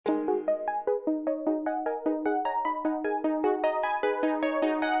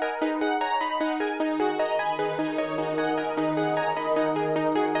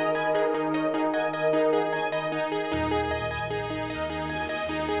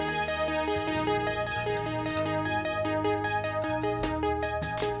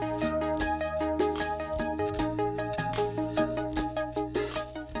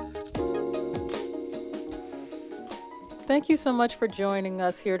Thank you so much for joining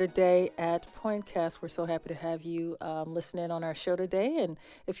us here today at Pointcast. We're so happy to have you listen in on our show today. And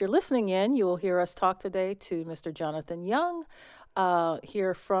if you're listening in, you will hear us talk today to Mr. Jonathan Young,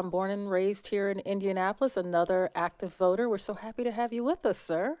 here from born and raised here in Indianapolis, another active voter. We're so happy to have you with us,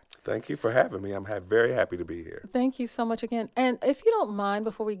 sir. Thank you for having me. I'm very happy to be here. Thank you so much again. And if you don't mind,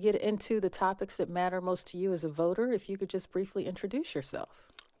 before we get into the topics that matter most to you as a voter, if you could just briefly introduce yourself.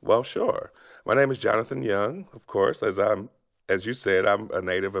 Well, sure. My name is Jonathan Young, of course. As you said, I'm a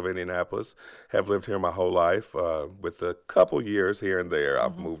native of Indianapolis. Have lived here my whole life. With a couple years here and there,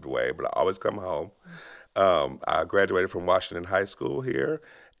 I've moved away, but I always come home. I graduated from Washington High School here,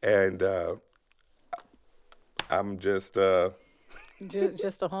 and I'm just Just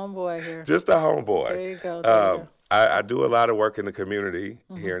a homeboy here. just a homeboy. There you go. There you go. I do a lot of work in the community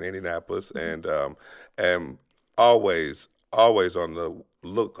here in Indianapolis, and am always on the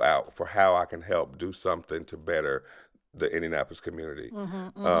lookout for how I can help do something to better the Indianapolis community.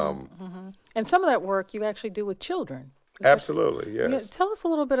 And some of that work you actually do with children. Absolutely, Yeah, yes. tell us a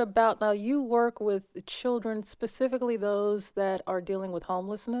little bit about now. You work with children, specifically those that are dealing with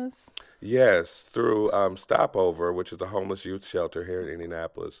homelessness. Yes, through Stopover, which is a homeless youth shelter here in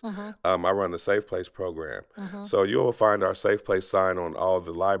Indianapolis. I run the Safe Place program. So you'll find our Safe Place sign on all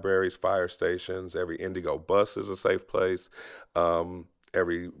the libraries, fire stations. Every Indigo bus is a safe place.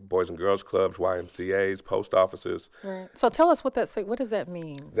 Every Boys and Girls Clubs, YMCAs, post offices. Right. So tell us what what does that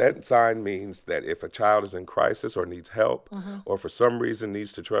mean? That sign means that if a child is in crisis or needs help, or for some reason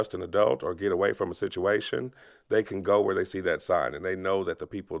needs to trust an adult or get away from a situation, they can go where they see that sign, and they know that the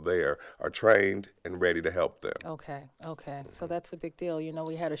people there are trained and ready to help them. Okay. So that's a big deal. You know,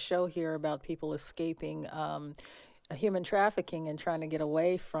 we had a show here about people escaping human trafficking and trying to get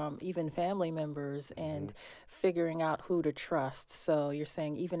away from even family members and figuring out who to trust. So you're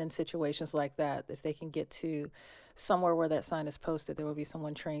saying even in situations like that, if they can get to somewhere where that sign is posted, there will be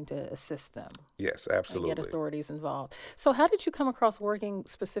someone trained to assist them Yes, and absolutely. get authorities involved. So how did you come across working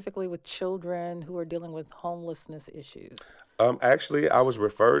specifically with children who are dealing with homelessness issues? Actually, I was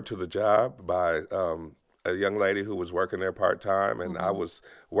referred to the job by a young lady who was working there part time, and I was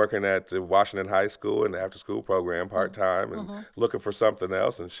working at the Washington High School in the after school program part time, and looking for something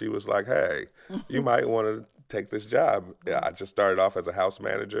else. And she was like, "Hey, you might want to take this job." Yeah, I just started off as a house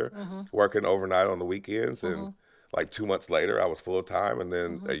manager, working overnight on the weekends, and like 2 months later, I was full time, and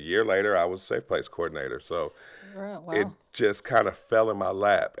then a year later, I was Safe Place coordinator. So Right. it Wow. just kind of fell in my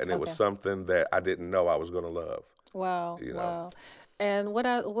lap, and it was Okay. something that I didn't know I was going to love. Wow. You know. Wow. And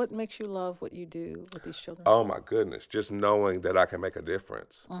what makes you love what you do with these children? Oh my goodness, just knowing that I can make a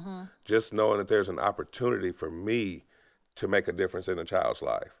difference. Just knowing that there's an opportunity for me to make a difference in a child's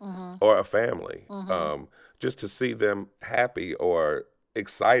life or a family. Just to see them happy or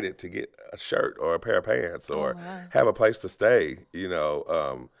excited to get a shirt or a pair of pants or my. have a place to stay,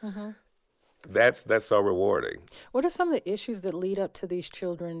 that's so rewarding. What are some of the issues that lead up to these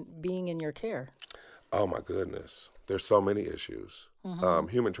children being in your care? Oh my goodness. There's so many issues.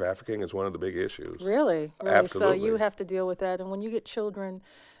 Human trafficking is one of the big issues. Really? So Absolutely. you have to deal with that. And when you get children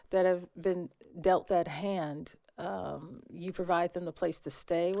that have been dealt that hand, you provide them the place to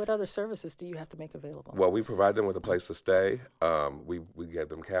stay. What other services do you have to make available? Well, we provide them with a place to stay. We get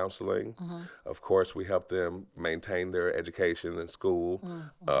them counseling. Of course, we help them maintain their education in school.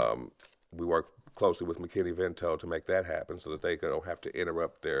 We work closely with McKinney-Vento to make that happen so that they don't have to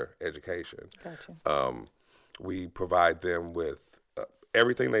interrupt their education. Gotcha. We provide them with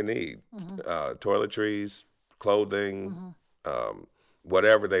everything they need, toiletries, clothing,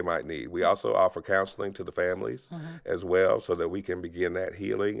 whatever they might need. We also offer counseling to the families as well so that we can begin that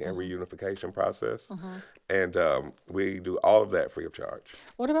healing and reunification process. And we do all of that free of charge.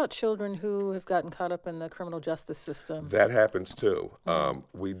 What about children who have gotten caught up in the criminal justice system? That happens too.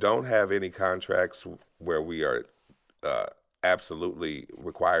 We don't have any contracts where we are absolutely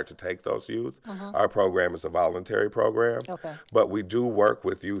required to take those youth. Our program is a voluntary program, Okay. but we do work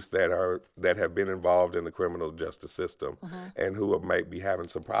with youth that have been involved in the criminal justice system and who might be having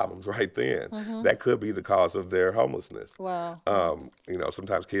some problems right then. That could be the cause of their homelessness. Wow.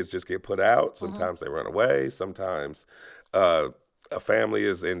 Sometimes kids just get put out. Sometimes they run away. Sometimes a family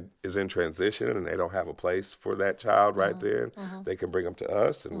is in transition and they don't have a place for that child right then. They can bring them to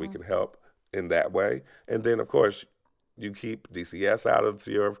us and we can help in that way. And then, of course, you keep DCS out of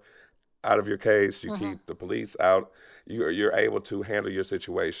your case. You keep the police out. You're able to handle your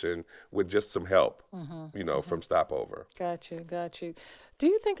situation with just some help, from Stopover. Got you. Do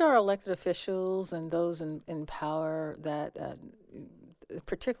you think our elected officials and those in power that,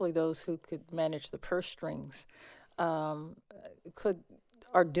 particularly those who could manage the purse strings,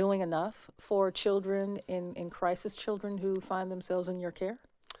 are doing enough for children in crisis, children who find themselves in your care?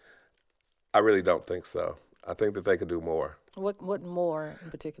 I really don't think so. I think that they could do more. What more in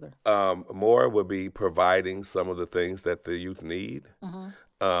particular? More would be providing some of the things that the youth need,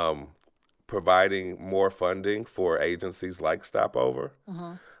 providing more funding for agencies like Stopover.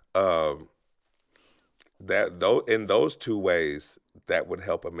 Um, in those two ways, that would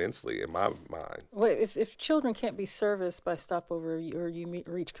help immensely in my mind. Wait, if children can't be serviced by Stopover or you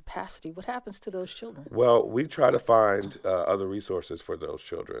reach capacity, what happens to those children? Well, we try to find other resources for those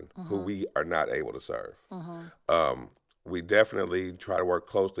children who we are not able to serve. We definitely try to work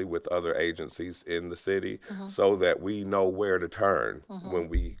closely with other agencies in the city so that we know where to turn when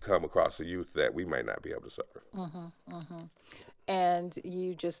we come across a youth that we might not be able to serve. And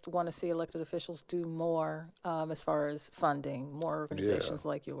you just want to see elected officials do more as far as funding, more organizations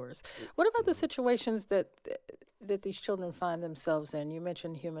like yours. What about the situations that these children find themselves in? You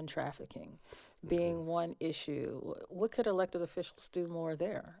mentioned human trafficking being one issue. What could elected officials do more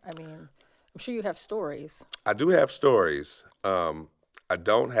there? I mean, I'm sure you have stories. I do have stories. I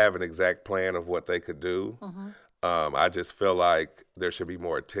don't have an exact plan of what they could do. I just feel like there should be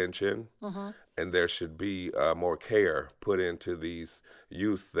more attention and there should be more care put into these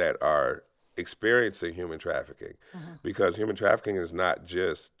youth that are experiencing human trafficking, because human trafficking is not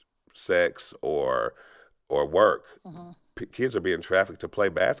just sex or work. Kids are being trafficked to play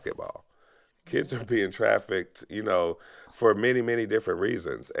basketball. Kids are being trafficked, for many, many different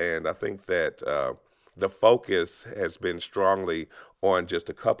reasons. And I think that the focus has been strongly on just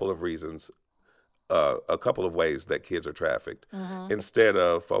a couple of reasons, a couple of ways that kids are trafficked, instead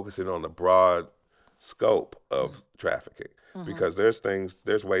of focusing on the broad scope of trafficking. Because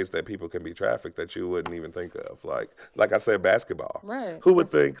there's ways that people can be trafficked that you wouldn't even think of. Like I said, basketball. Right. Who would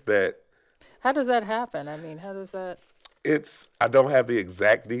think that? How does that happen? I mean, how does that? I don't have the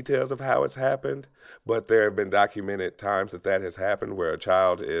exact details of how it's happened, but there have been documented times that has happened where a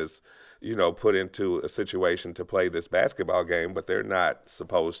child is, put into a situation to play this basketball game, but they're not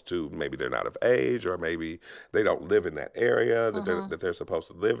supposed to. Maybe they're not of age, or maybe they don't live in that area that they're supposed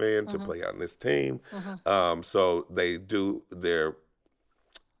to live in to play on this team. So they do their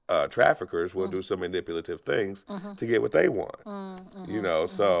traffickers will do some manipulative things to get what they want.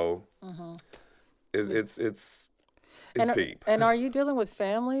 So it's deep. And are you dealing with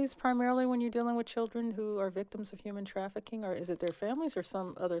families primarily when you're dealing with children who are victims of human trafficking, or is it their families or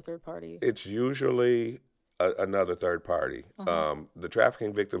some other third party? It's usually another third party. The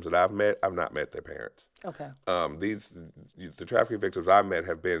trafficking victims that I've met, I've not met their parents. Okay. The trafficking victims I've met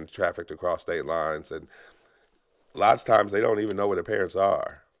have been trafficked across state lines, and lots of times they don't even know where their parents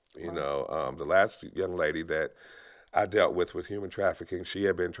are. The last young lady that I dealt with human trafficking, she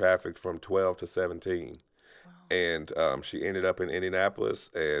had been trafficked from 12 to 17. And she ended up in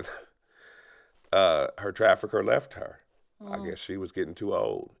Indianapolis, and her trafficker left her. I guess she was getting too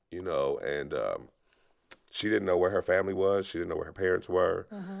old, and she didn't know where her family was. She didn't know where her parents were.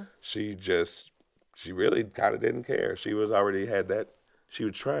 She really kind of didn't care. She was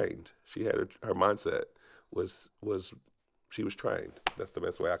trained. She had her mindset she was trained. That's the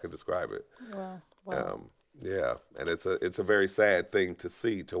best way I could describe it. Wow. Yeah, and it's a very sad thing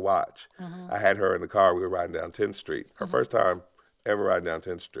to watch. I had her in the car. We were riding down 10th Street. Her first time ever riding down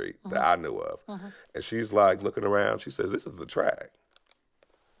 10th Street that I knew of. And she's like looking around. She says, "This is the track."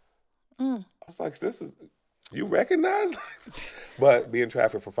 I was like, you recognize? But being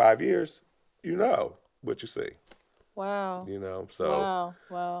trafficked for 5 years, you know what you see. Wow. So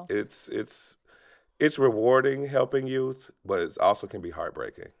wow. It's rewarding helping youth, but it also can be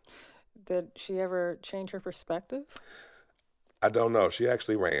heartbreaking. Did she ever change her perspective? I don't know. She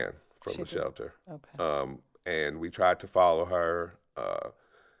actually ran from the shelter. Okay. And we tried to follow her,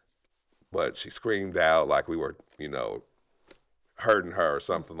 but she screamed out like we were, hurting her or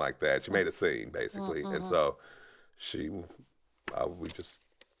something like that. She made a scene, basically. And so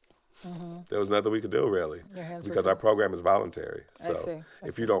there was nothing we could do, really, because our program is voluntary. So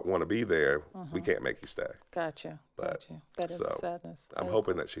if you don't want to be there, we can't make you stay. Gotcha. That is a sadness. I'm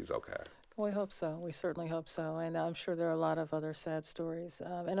hoping that she's okay. We hope so. We certainly hope so. And I'm sure there are a lot of other sad stories.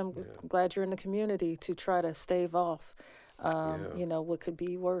 And I'm glad you're in the community to try to stave off, what could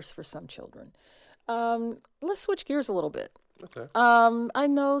be worse for some children. Let's switch gears a little bit. Okay. I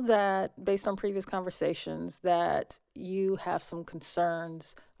know that based on previous conversations that you have some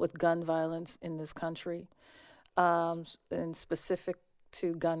concerns with gun violence in this country, and specific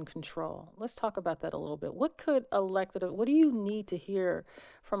to gun control. Let's talk about that a little bit. What do you need to hear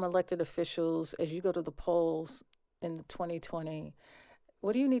from elected officials as you go to the polls in 2020?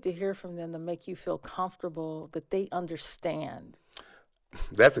 What do you need to hear from them to make you feel comfortable that they understand?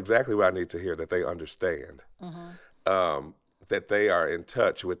 That's exactly what I need to hear, that they understand, that they are in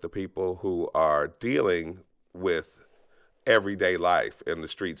touch with the people who are dealing with everyday life in the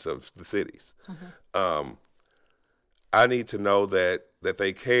streets of the cities. I need to know that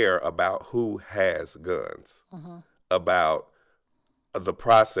they care about who has guns, about the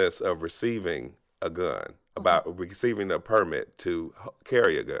process of receiving a gun, about receiving a permit to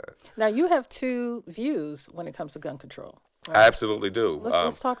carry a gun. Now, you have two views when it comes to gun control. Right? I absolutely do.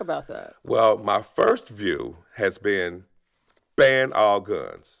 Let's talk about that. Well, my first view has been ban all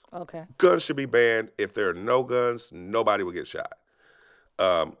guns. Okay. Guns should be banned. If there are no guns, nobody will get shot.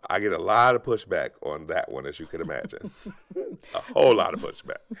 I get a lot of pushback on that one, as you can imagine. A whole lot of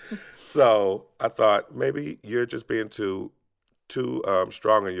pushback. So I thought maybe you're just being too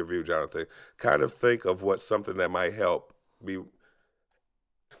strong in your view, Jonathan. Kind of think of what something that might help be.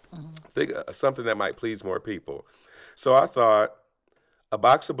 Think of something that might please more people. So I thought a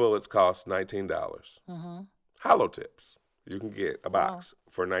box of bullets costs $19. Hollow tips, you can get a box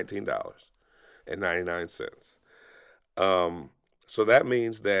for $19.99. So that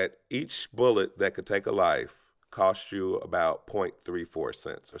means that each bullet that could take a life costs you about 0.34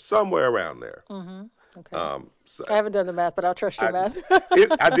 cents or somewhere around there. Okay. So I haven't done the math, but I'll trust your math.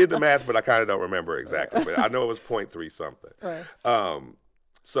 I did the math, but I kind of don't remember exactly. But I know it was 0.3 something. Right.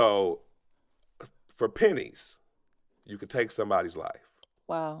 So for pennies, you could take somebody's life.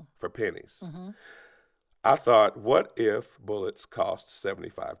 Wow. For pennies. I thought, what if bullets cost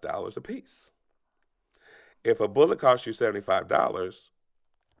 $75 a piece? If a bullet costs you $75,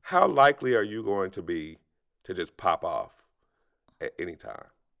 how likely are you going to be to just pop off at any time?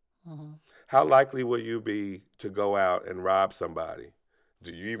 How likely will you be to go out and rob somebody?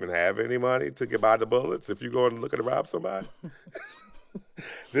 Do you even have any money to get by the bullets if you go and look to rob somebody?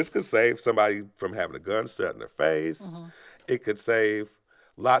 This could save somebody from having a gun shot in their face. It could save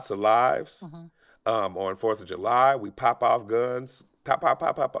lots of lives. On 4th of July, we pop off guns. Pop, pop,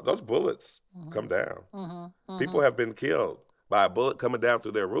 pop, pop, pop. Those bullets come down. People have been killed by a bullet coming down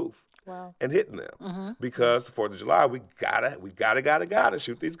through their roof and hitting them. Because 4th of July, we gotta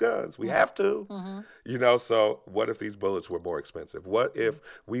shoot these guns. We have to. You know, so what if these bullets were more expensive? What if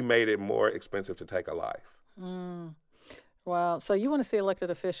we made it more expensive to take a life? Wow. So you want to see elected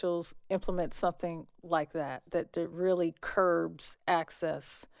officials implement something like that really curbs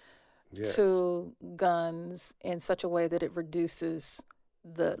access to guns in such a way that it reduces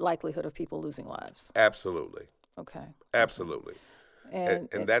the likelihood of people losing lives. Absolutely. Okay. Absolutely. And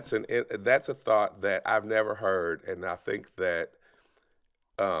that's a thought that I've never heard, and I think that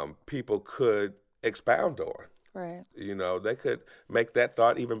people could expound on. Right. You know, they could make that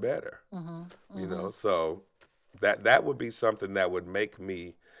thought even better. You know, so that would be something that would make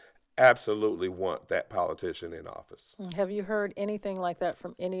me absolutely want that politician in office. Have you heard anything like that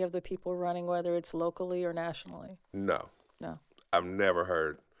from any of the people running, whether it's locally or nationally? No. No. I've never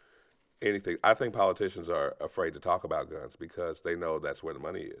heard anything. I think politicians are afraid to talk about guns because they know that's where the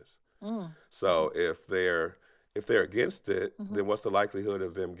money is. So if they're against it, then what's the likelihood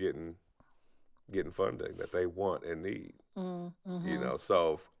of them getting funding that they want and need? You know,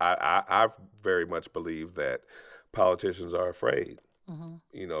 so I very much believe that politicians are afraid.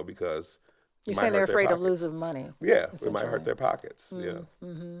 You know, because you're saying they're afraid of losing money. Yeah, it might hurt their pockets.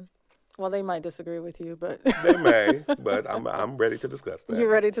 Well, they might disagree with you, but they may. But I'm ready to discuss that. You're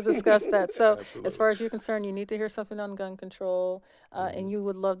ready to discuss that. So, as far as you're concerned, you need to hear something on gun control, and you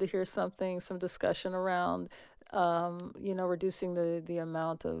would love to hear some discussion around, reducing the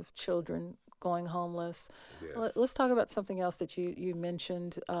amount of children going homeless. Yes. Let's talk about something else that you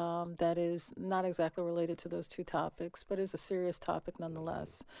mentioned that is not exactly related to those two topics, but is a serious topic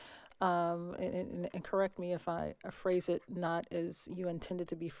nonetheless. And correct me if I phrase it not as you intended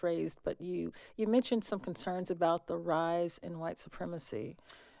to be phrased, but you mentioned some concerns about the rise in white supremacy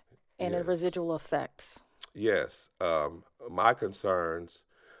and the residual effects. Yes. My concerns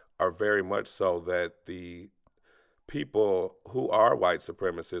are very much so that the people who are white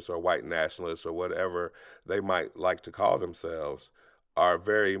supremacists or white nationalists or whatever they might like to call themselves are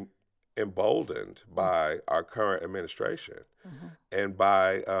very emboldened by our current administration and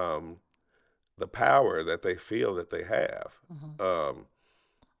by the power that they feel that they have.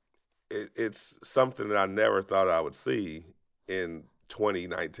 It's something that I never thought I would see in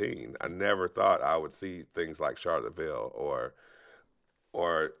 2019. I never thought I would see things like Charlottesville or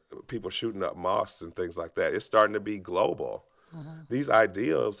people shooting up mosques and things like that. It's starting to be global. These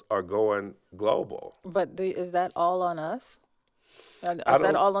ideals are going global. But is that all on us? Is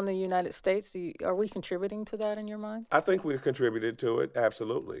that all on the United States? Are we contributing to that in your mind? I think we've contributed to it,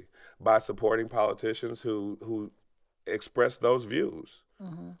 absolutely, by supporting politicians who express those views,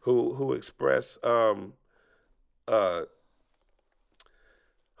 who express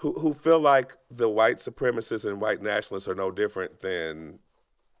who feel like the white supremacists and white nationalists are no different than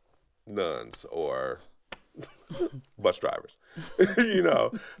nuns or bus drivers,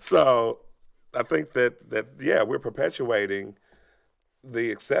 So I think that yeah, we're perpetuating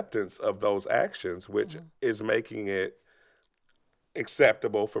the acceptance of those actions, which is making it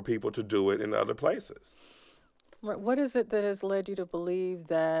acceptable for people to do it in other places. What is it that has led you to believe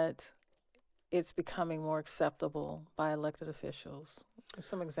that it's becoming more acceptable by elected officials?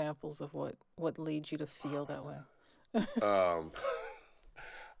 Some examples of what leads you to feel that way.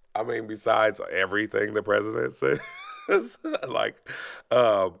 I mean, besides everything the president says, like,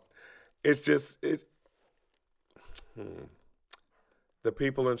 it's just the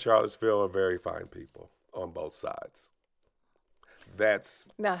people in Charlottesville are very fine people on both sides.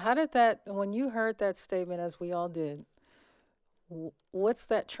 Now, how did that, when you heard that statement, as we all did, what's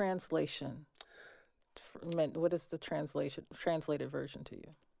that translation? What is the translated version to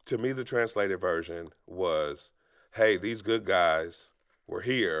you? To me, the translated version was, hey, these good guys were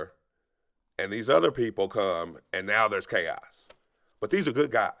here, and these other people come, and now there's chaos. But these are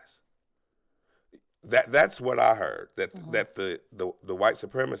good guys. That's what I heard. That the white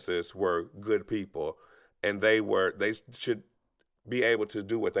supremacists were good people, and they should be able to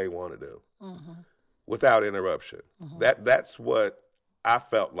do what they want to do without interruption. That's what I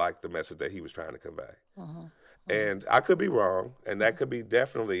felt like the message that he was trying to convey. And I could be wrong, and that could be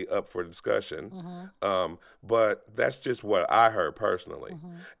definitely up for discussion. But that's just what I heard personally.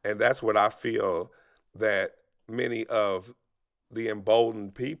 And that's what I feel that many of the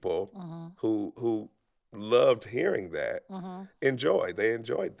emboldened people who loved hearing that enjoyed. They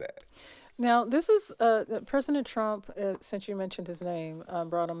enjoyed that. Now, this is President Trump, since you mentioned his name,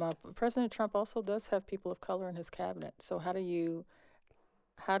 brought him up. President Trump also does have people of color in his cabinet. So how do you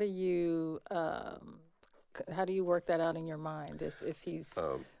work that out in your mind as if he's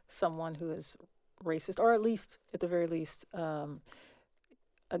someone who is racist, or at least, at the very least,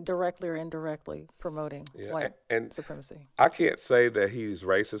 directly or indirectly promoting white supremacy? I can't say that he's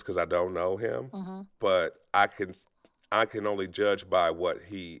racist because I don't know him, but I can only judge by what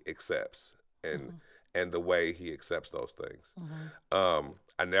he accepts and the way he accepts those things.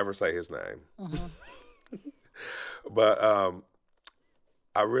 I never say his name, but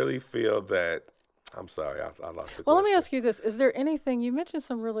I really feel that. I'm sorry, I lost the question. Well, let me ask you this: is there anything, you mentioned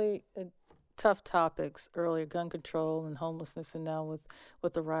some really tough topics earlier, gun control and homelessness, and now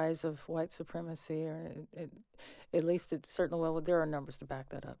with the rise of white supremacy, or at least it's certainly, well, there are numbers to back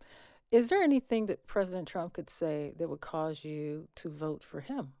that up. Is there anything that President Trump could say that would cause you to vote for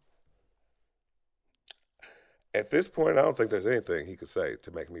him? At this point, I don't think there's anything he could say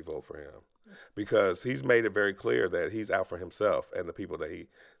to make me vote for him, because he's made it very clear that he's out for himself and the people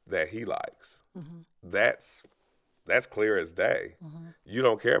that he likes. That's clear as day. You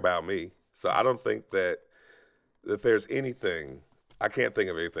don't care about me, so I don't think that there's anything. I can't think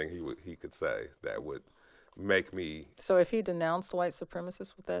of anything he could say that would make me. So if he denounced white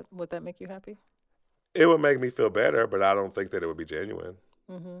supremacists, would that make you happy? It would make me feel better, but I don't think that it would be genuine.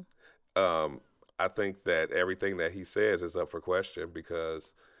 I think that everything that he says is up for question,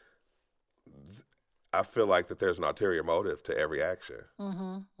 because I feel like that there's an ulterior motive to every action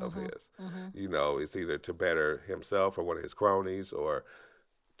of his. It's either to better himself or one of his cronies, or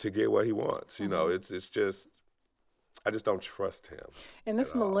to get what he wants. It's just, I just don't trust him. In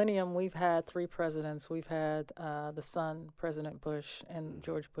this millennium, we've had 3 presidents. We've had the son, President Bush, and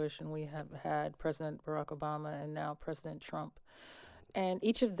George Bush, and we have had President Barack Obama, and now President Trump. And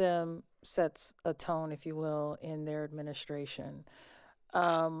each of them sets a tone, if you will, in their administration.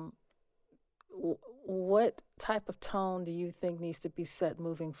 What type of tone do you think needs to be set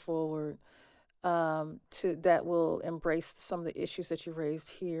moving forward that will embrace some of the issues that you raised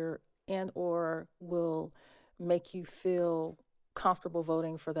here, and or will make you feel comfortable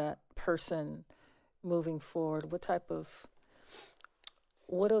voting for that person moving forward?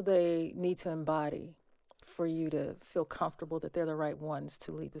 What do they need to embody for you to feel comfortable that they're the right ones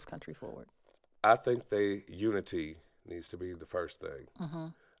to lead this country forward? I think unity needs to be the first thing.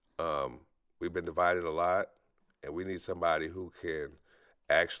 We've been divided a lot, and we need somebody who can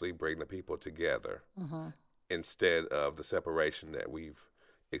actually bring the people together instead of the separation that we've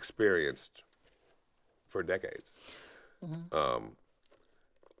experienced for decades.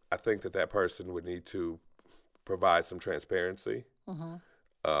 I think that person would need to provide some transparency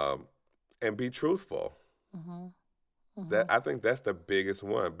and be truthful. I think that's the biggest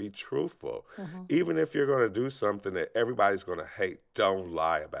one. Be truthful. Even if you're going to do something that everybody's going to hate, don't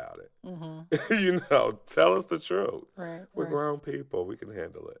lie about it. Tell us the truth. Right. We're grown people. We can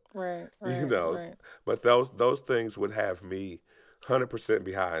handle it. Right. Right. But those things would have me 100%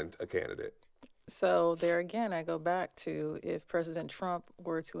 behind a candidate. So there again, I go back to if President Trump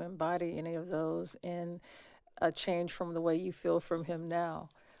were to embody any of those in a change from the way you feel for him now.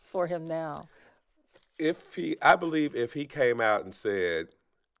 I believe if he came out and said,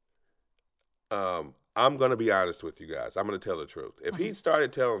 I'm going to be honest with you guys, I'm going to tell the truth. If he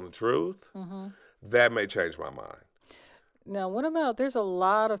started telling the truth, that may change my mind. Now, what about, there's a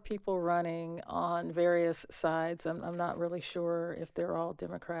lot of people running on various sides. I'm not really sure if they're all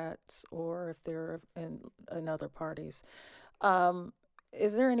Democrats or if they're in other parties.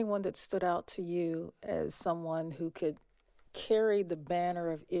 Is there anyone that stood out to you as someone who could carry the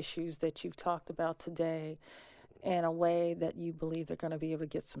banner of issues that you've talked about today in a way that you believe they're going to be able to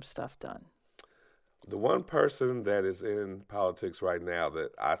get some stuff done? The one person that is in politics right now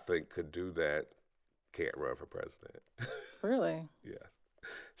that I think could do that can't run for president. Really? Yes.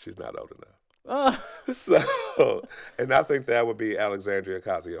 She's not old enough. Oh. So, and I think that would be Alexandria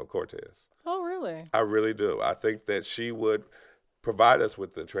Ocasio-Cortez. Oh, really? I really do. I think that she would provide us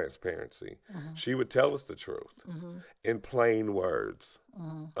with the transparency. She would tell us the truth in plain words.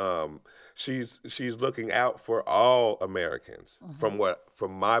 She's looking out for all Americans from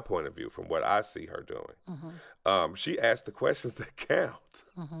my point of view, from what I see her doing. She asks the questions that count.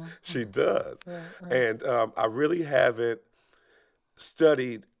 She does. Right. And I really haven't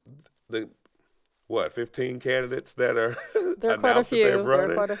studied the 15 candidates that are announced that they're running.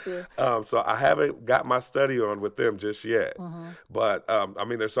 There are quite a few. So I haven't got my study on with them just yet. But,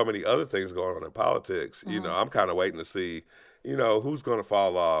 there's so many other things going on in politics. I'm kind of waiting to see, who's going to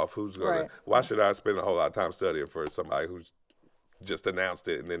fall off, who's going to, why should I spend a whole lot of time studying for somebody who's just announced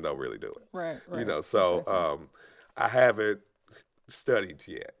it and then don't really do it? Right. So exactly. I haven't studied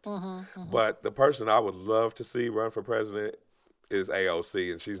yet. But the person I would love to see run for president is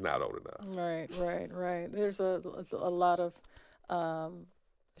AOC, and she's not old enough. Right. There's a lot of,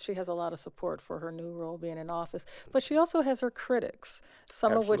 she has a lot of support for her new role being in office, but she also has her critics,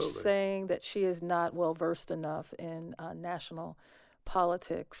 some Absolutely. of which saying that she is not well versed enough in national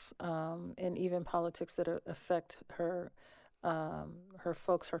politics, and even politics that affect her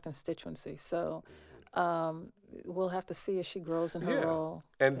folks, her constituency. So we'll have to see as she grows in her role.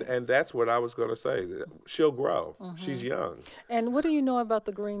 And that's what I was going to say. She'll grow. She's young. And what do you know about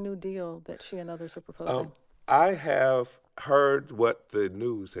the Green New Deal that she and others are proposing? I have heard what the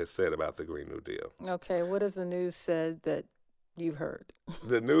news has said about the Green New Deal. Okay, what has the news said that you've heard?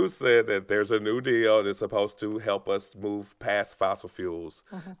 The news said that there's a new deal that's supposed to help us move past fossil fuels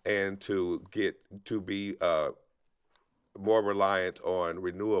and to be more reliant on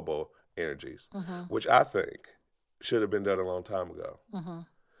renewable energies, which I think should have been done a long time ago.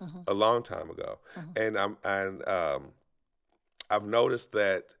 A long time ago. And I've noticed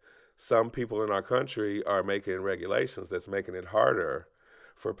that some people in our country are making regulations that's making it harder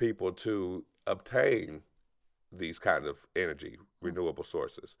for people to obtain these kind of energy, renewable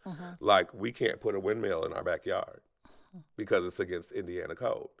sources. Like we can't put a windmill in our backyard because it's against Indiana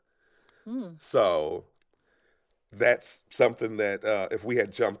code. So that's something that if we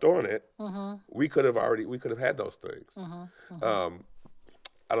had jumped on it, we could have had those things.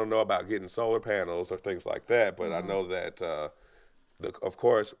 I don't know about getting solar panels or things like that, but I know that, of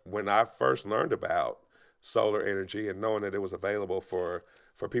course, when I first learned about solar energy and knowing that it was available for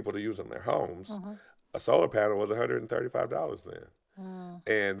people to use in their homes, a solar panel was $135 then.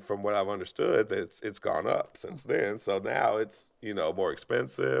 And from what I've understood, it's gone up since then. So now it's, more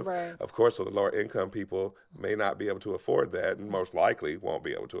expensive. Right. Of course, so the lower income people may not be able to afford that and most likely won't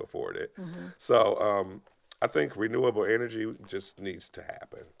be able to afford it. So I think renewable energy just needs to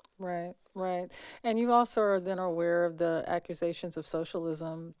happen. Right. And you also are then aware of the accusations of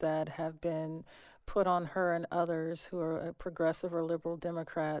socialism that have been put on her and others who are progressive or liberal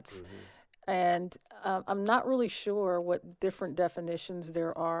Democrats. And I'm not really sure what different definitions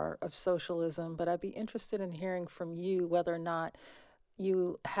there are of socialism, but I'd be interested in hearing from you whether or not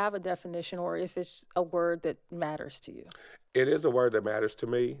you have a definition or if it's a word that matters to you. It is a word that matters to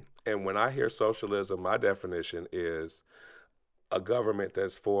me. And when I hear socialism, my definition is a government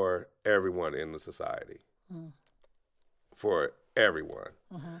that's for everyone in the society, for everyone.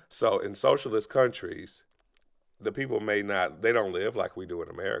 So in socialist countries, the people they don't live like we do in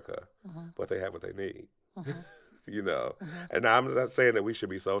America, but they have what they need, And I'm not saying that we should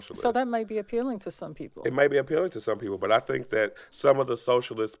be socialists. So that might be appealing to some people. It may be appealing to some people, but I think that some of the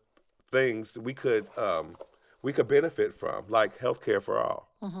socialist things we could we could benefit from, like healthcare for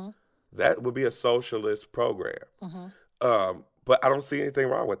all. That would be a socialist program. But I don't see anything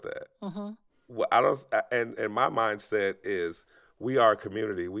wrong with that. Well, I don't, and my mindset is we are a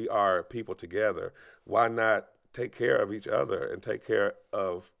community. We are people together. Why not take care of each other and take care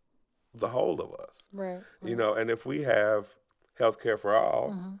of the whole of us? Right. You know, and if we have health care for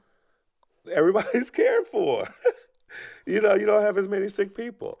all, everybody's cared for. You know, you don't have as many sick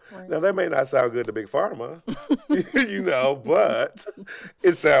people. Right. Now, that may not sound good to Big Pharma, you know, but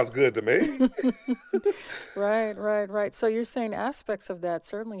it sounds good to me. Right. So you're saying aspects of that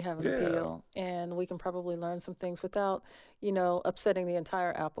certainly have an appeal, and we can probably learn some things without, upsetting the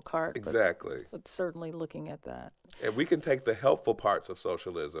entire apple cart. Exactly. But certainly looking at that. And we can take the helpful parts of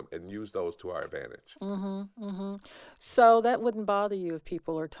socialism and use those to our advantage. So that wouldn't bother you if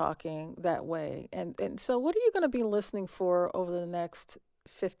people are talking that way. And so what are you going to be listening for over the next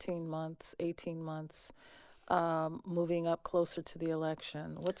 15 months, 18 months, moving up closer to the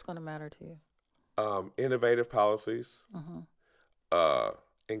election? What's going to matter to you? Innovative policies,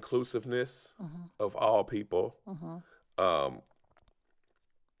 inclusiveness of all people,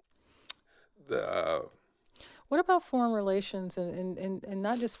 What about foreign relations and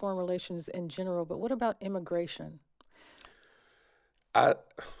not just foreign relations in general, but what about immigration? I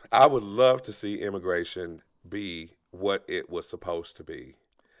would love to see immigration be what it was supposed to be,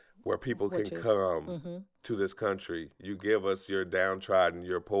 where people can come to this country. You give us your downtrodden,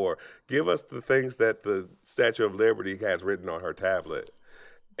 your poor. Give us the things that the Statue of Liberty has written on her tablet.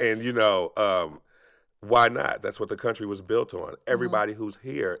 And, why not? That's what the country was built on. Everybody who's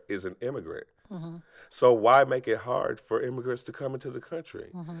here is an immigrant. So why make it hard for immigrants to come into the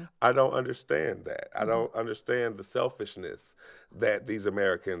country? I don't understand that. I don't understand the selfishness that these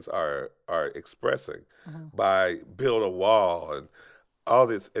Americans are expressing by build a wall and all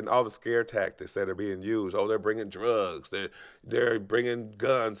this and all the scare tactics that are being used. Oh, they're bringing drugs. They're bringing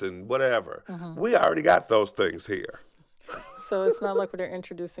guns and whatever. We already got those things here. So it's not like they're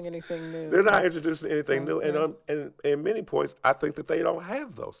introducing anything new. They're not introducing anything new. And in many points, I think that they don't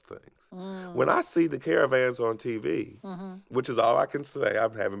have those things. When I see the caravans on TV, which is all I can say, I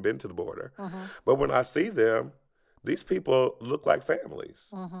haven't been to the border, but when I see them, these people look like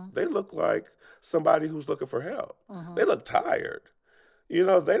families. They look like somebody who's looking for help. They look tired. They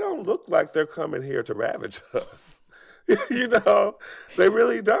don't look like they're coming here to ravage us. They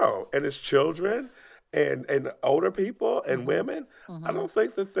really don't. And it's children and older people and women. I don't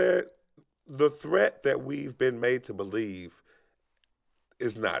think that the threat that we've been made to believe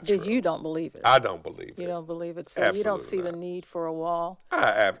is not true. You don't believe it. I don't believe it. You don't believe it. So Absolutely you don't see not. the need for a wall, No,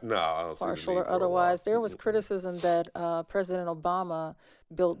 I don't see partial the need or for a wall. otherwise. There was criticism that President Obama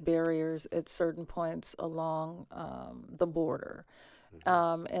built barriers at certain points along the border,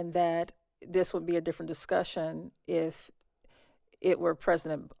 and that this would be a different discussion if it were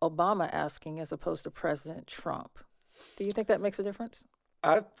President Obama asking as opposed to President Trump. Do you think that makes a difference?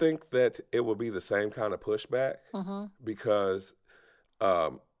 I think that it will be the same kind of pushback because,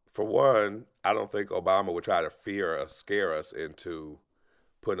 for one, I don't think Obama would try to scare us into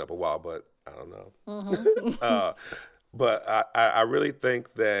putting up a wall, but I don't know. But I really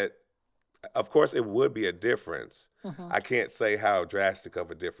think that, of course, it would be a difference. I can't say how drastic of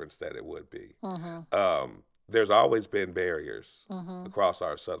a difference that it would be. There's always been barriers across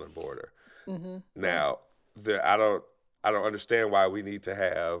our southern border. Now, I don't understand why we need to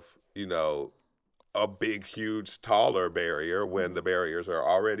have, a big, huge, taller barrier when the barriers are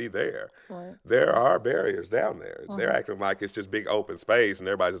already there. Right. There are barriers down there. They're acting like it's just big open space and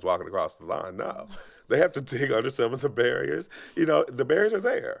everybody's just walking across the line. No, they have to dig under some of the barriers. The barriers are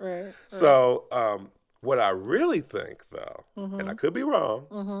there. Right. So what I really think, though, and I could be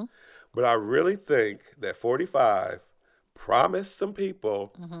wrong, but I really think that 45 promised some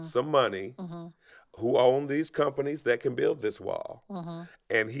people some money who own these companies that can build this wall,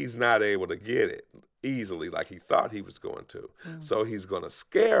 and he's not able to get it easily like he thought he was going to. So he's going to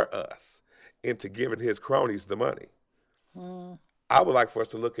scare us into giving his cronies the money. I would like for us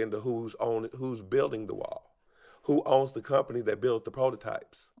to look into who's building the wall, who owns the company that built the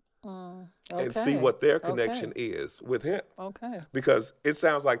prototypes. And see what their connection is with him. Okay. Because it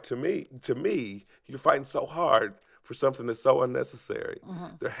sounds like to me, you're fighting so hard for something that's so unnecessary.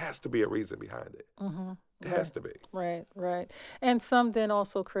 There has to be a reason behind it. It has to be. Right. And some then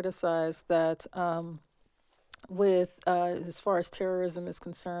also criticize that with as far as terrorism is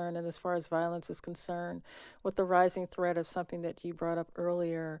concerned and as far as violence is concerned, with the rising threat of something that you brought up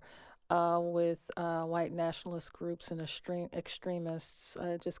earlier, with white nationalist groups and extremists.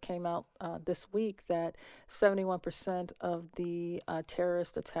 It just came out this week that 71% of the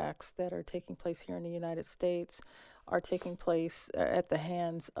terrorist attacks that are taking place here in the United States are taking place at the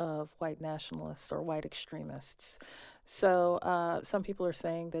hands of white nationalists or white extremists. So some people are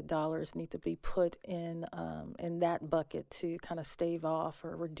saying that dollars need to be put in that bucket to kind of stave off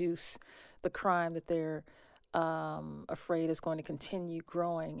or reduce the crime that they're afraid is going to continue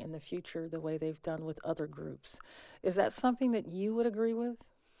growing in the future the way they've done with other groups. Is that something that you would agree with?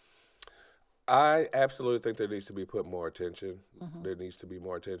 I absolutely think there needs to be put more attention. There needs to be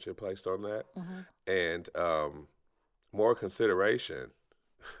more attention placed on that, and more consideration.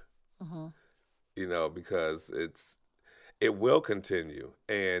 Because it will continue,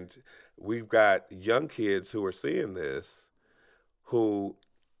 and we've got young kids who are seeing this, who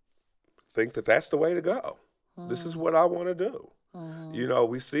think that that's the way to go. This is what I want to do.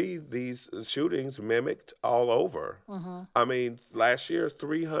 We see these shootings mimicked all over. I mean, last year,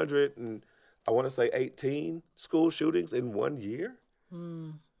 18 school shootings in 1 year.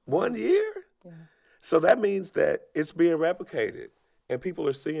 1 year? Yeah. So that means that it's being replicated, and people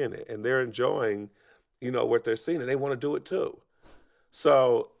are seeing it, and they're enjoying, what they're seeing, and they want to do it too.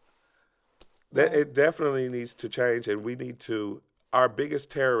 So that it definitely needs to change, and we need to. Our biggest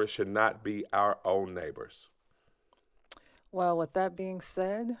terrorists should not be our own neighbors. Well, with that being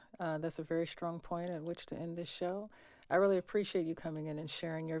said, that's a very strong point at which to end this show. I really appreciate you coming in and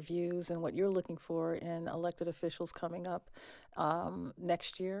sharing your views and what you're looking for in elected officials coming up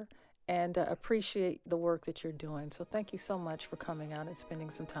next year, and appreciate the work that you're doing. So thank you so much for coming out and spending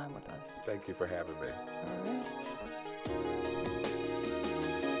some time with us. Thank you for having me. All right.